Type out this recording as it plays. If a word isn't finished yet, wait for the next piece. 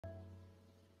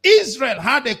Israel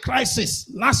had a crisis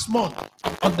last month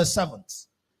on the 7th.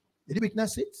 Did you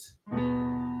witness it?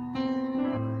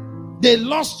 They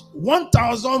lost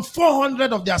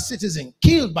 1,400 of their citizens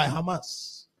killed by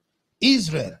Hamas.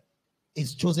 Israel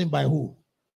is chosen by who?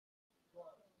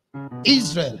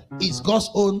 Israel is God's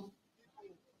own.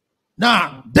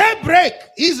 Now, daybreak,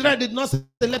 Israel did not say,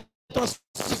 let us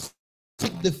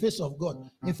seek the face of God.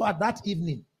 In fact, that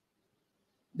evening,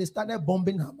 they started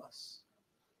bombing Hamas.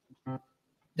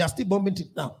 They are still bombing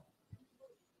it now.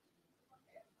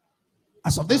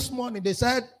 As of this morning, they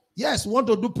said, yes, we want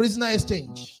to do prisoner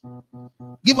exchange.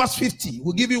 Give us 50.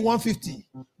 We'll give you 150.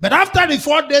 But after the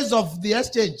 4 days of the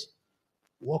exchange,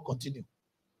 war continue.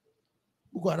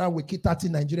 We go around with 30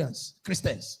 Nigerians,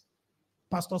 Christians.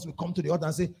 Pastors will come to the altar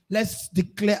and say, let's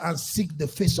declare and seek the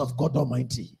face of God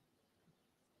Almighty.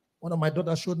 One of my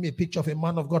daughters showed me a picture of a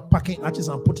man of God packing ashes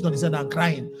and putting on his head and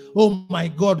crying. Oh my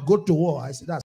God, go to war. I said, that's